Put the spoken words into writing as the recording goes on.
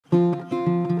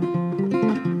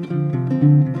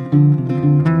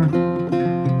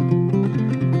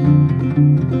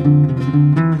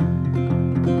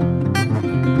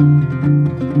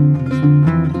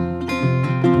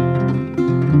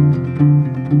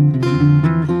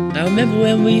remember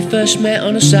when we first met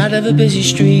on the side of a busy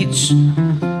street.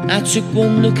 I took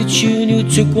one look at you and you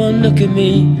took one look at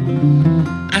me.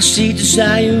 I see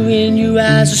desire in your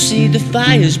eyes, I see the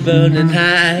fires burning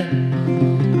high,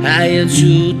 high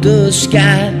into the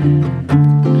sky.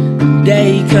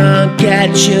 They can't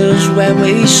catch us when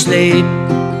we sleep.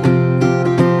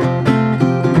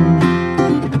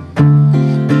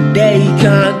 They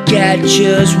can't catch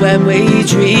us when we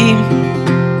dream.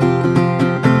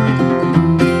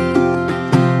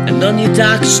 And on your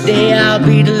darkest day I'll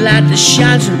be the light that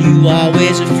shines on you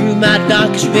always. And through my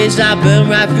darkest ways I burn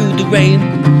right through the rain.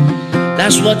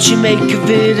 That's what you make of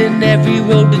it in every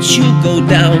road that you go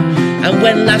down. And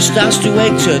when life starts to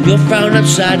wake, turn your frown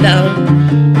upside down.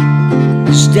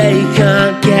 'Cause they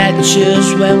can't catch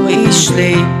us when we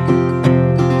sleep.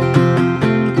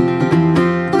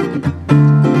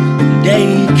 They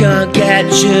can't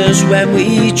catch us when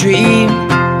we dream.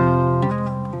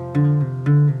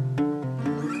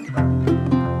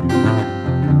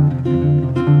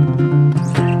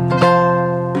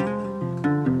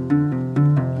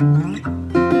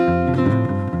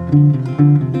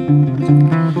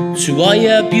 To all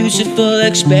your beautiful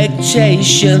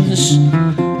expectations,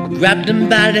 grab them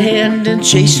by the hand and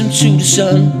chase them to the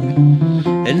sun.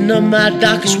 And on my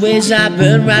darkest ways I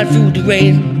burn right through the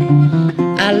rain.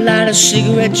 I light a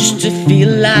cigarette just to feel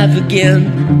alive again.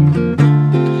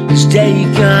 'Cause they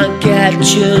can't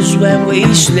catch us when we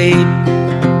sleep.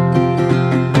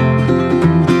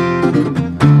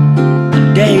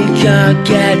 They can't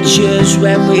catch us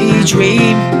when we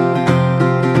dream.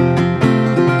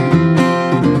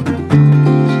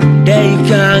 They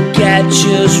can't catch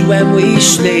us when we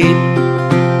sleep.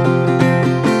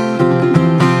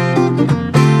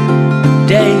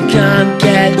 They can't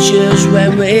catch us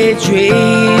when we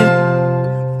dream.